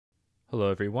Hello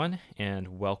everyone,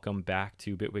 and welcome back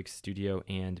to Bitwig Studio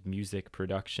and Music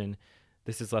Production.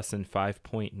 This is lesson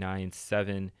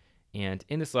 5.97, and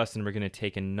in this lesson we're going to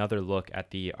take another look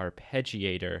at the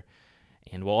arpeggiator,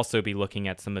 and we'll also be looking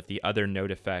at some of the other note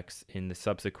effects in the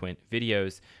subsequent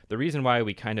videos. The reason why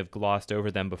we kind of glossed over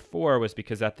them before was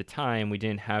because at the time we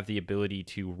didn't have the ability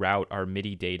to route our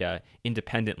Midi data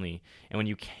independently. And when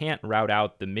you can't route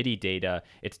out the Midi data,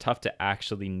 it's tough to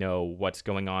actually know what's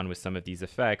going on with some of these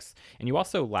effects. And you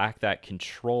also lack that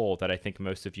control that I think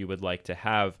most of you would like to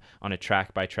have on a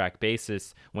track-by-track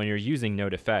basis when you're using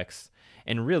note effects.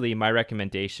 And really, my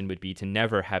recommendation would be to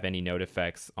never have any note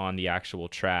effects on the actual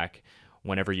track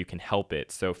whenever you can help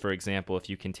it. So for example, if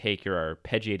you can take your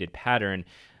arpeggiated pattern,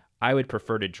 I would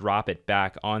prefer to drop it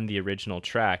back on the original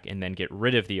track and then get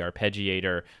rid of the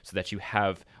arpeggiator so that you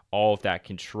have all of that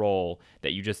control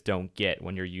that you just don't get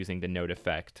when you're using the note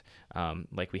effect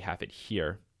like we have it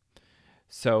here.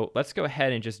 So let's go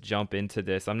ahead and just jump into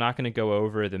this. I'm not going to go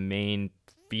over the main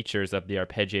features of the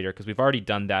arpeggiator because we've already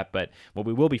done that, but what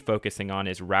we will be focusing on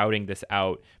is routing this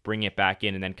out, bringing it back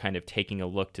in, and then kind of taking a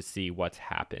look to see what's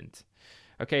happened.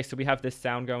 Okay, so we have this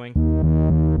sound going.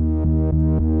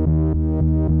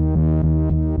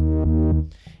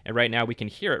 And right now we can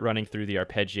hear it running through the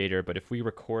arpeggiator, but if we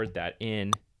record that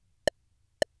in,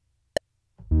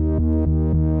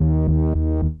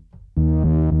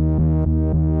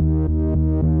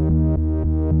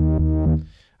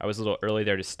 I was a little early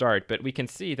there to start, but we can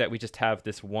see that we just have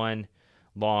this one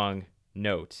long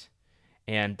note.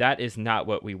 And that is not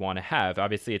what we want to have.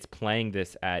 Obviously, it's playing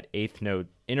this at eighth note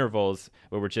intervals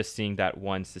where we're just seeing that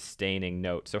one sustaining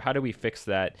note. So how do we fix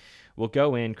that? We'll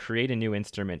go in, create a new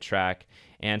instrument track.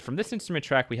 And from this instrument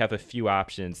track, we have a few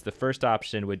options. The first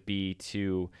option would be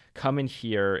to come in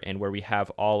here, and where we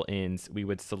have all ins, we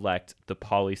would select the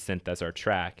polysynth as our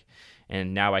track.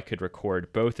 And now I could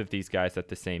record both of these guys at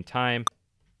the same time.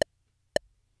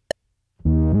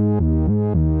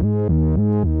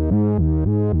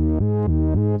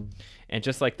 And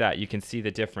just like that, you can see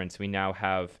the difference. We now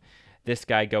have this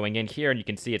guy going in here, and you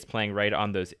can see it's playing right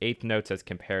on those eighth notes as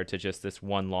compared to just this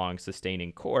one long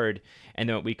sustaining chord. And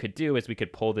then what we could do is we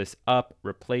could pull this up,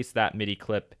 replace that MIDI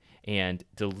clip, and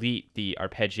delete the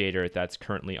arpeggiator that's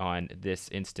currently on this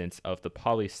instance of the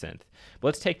polysynth. But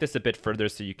let's take this a bit further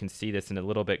so you can see this in a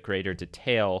little bit greater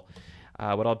detail.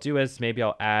 What I'll do is maybe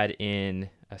I'll add in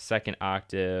a second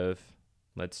octave.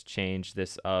 Let's change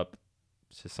this up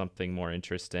to something more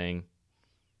interesting.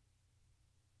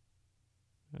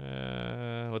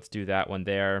 Let's do that one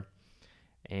there.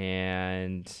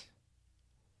 And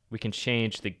we can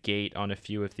change the gate on a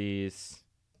few of these.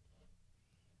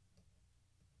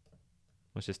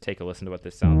 Let's just take a listen to what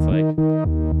this sounds like.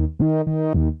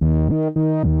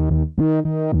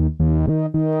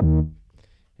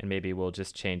 And maybe we'll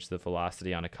just change the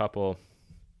velocity on a couple.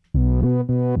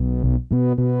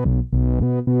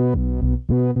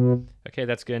 Okay,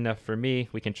 that's good enough for me.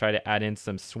 We can try to add in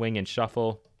some swing and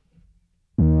shuffle.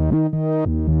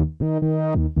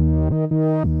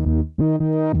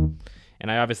 And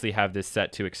I obviously have this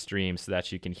set to extreme so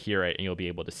that you can hear it and you'll be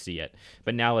able to see it.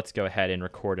 But now let's go ahead and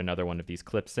record another one of these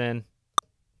clips in.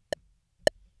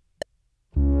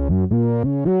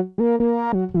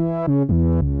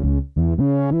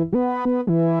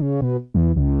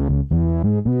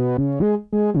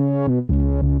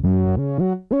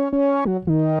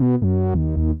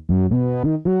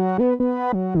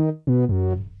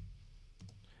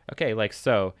 Okay, like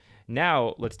so.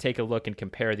 Now let's take a look and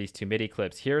compare these two MIDI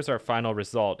clips. Here's our final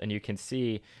result, and you can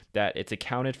see that it's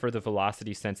accounted for the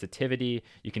velocity sensitivity.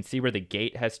 You can see where the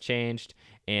gate has changed,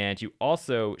 and you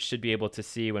also should be able to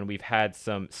see when we've had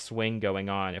some swing going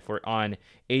on. If we're on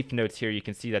eighth notes here, you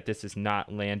can see that this is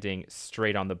not landing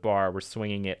straight on the bar. We're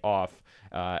swinging it off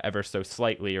ever so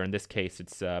slightly, or in this case,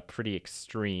 it's pretty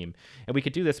extreme. And we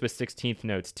could do this with 16th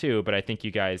notes too, but I think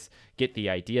you guys get the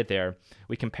idea there.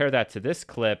 We compare that to this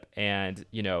clip, and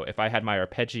you know, if I had my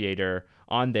arpeggiator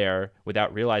on there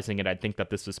without realizing it, I'd think that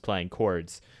this was playing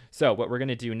chords. So what we're going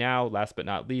to do now, last but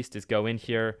not least, is go in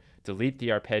here, delete the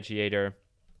arpeggiator,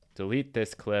 delete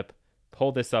this clip,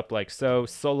 pull this up like so,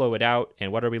 solo it out,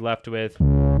 and what are we left with?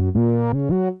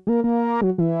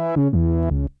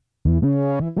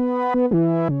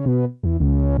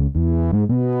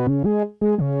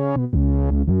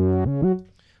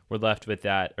 We're left with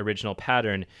that original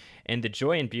pattern. And the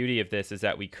joy and beauty of this is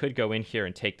that we could go in here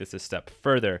and take this a step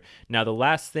further. Now, the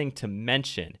last thing to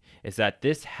mention is that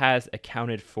this has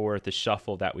accounted for the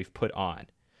shuffle that we've put on.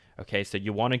 Okay, so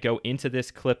you want to go into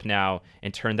this clip now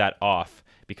and turn that off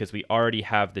because we already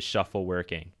have the shuffle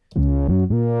working.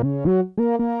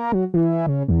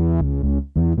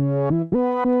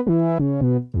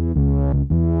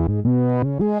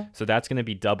 So that's going to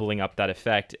be doubling up that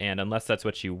effect, and unless that's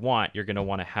what you want, you're going to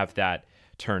want to have that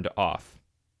turned off.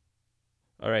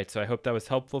 All right, so I hope that was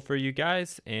helpful for you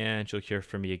guys, and you'll hear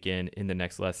from me again in the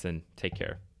next lesson. Take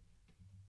care.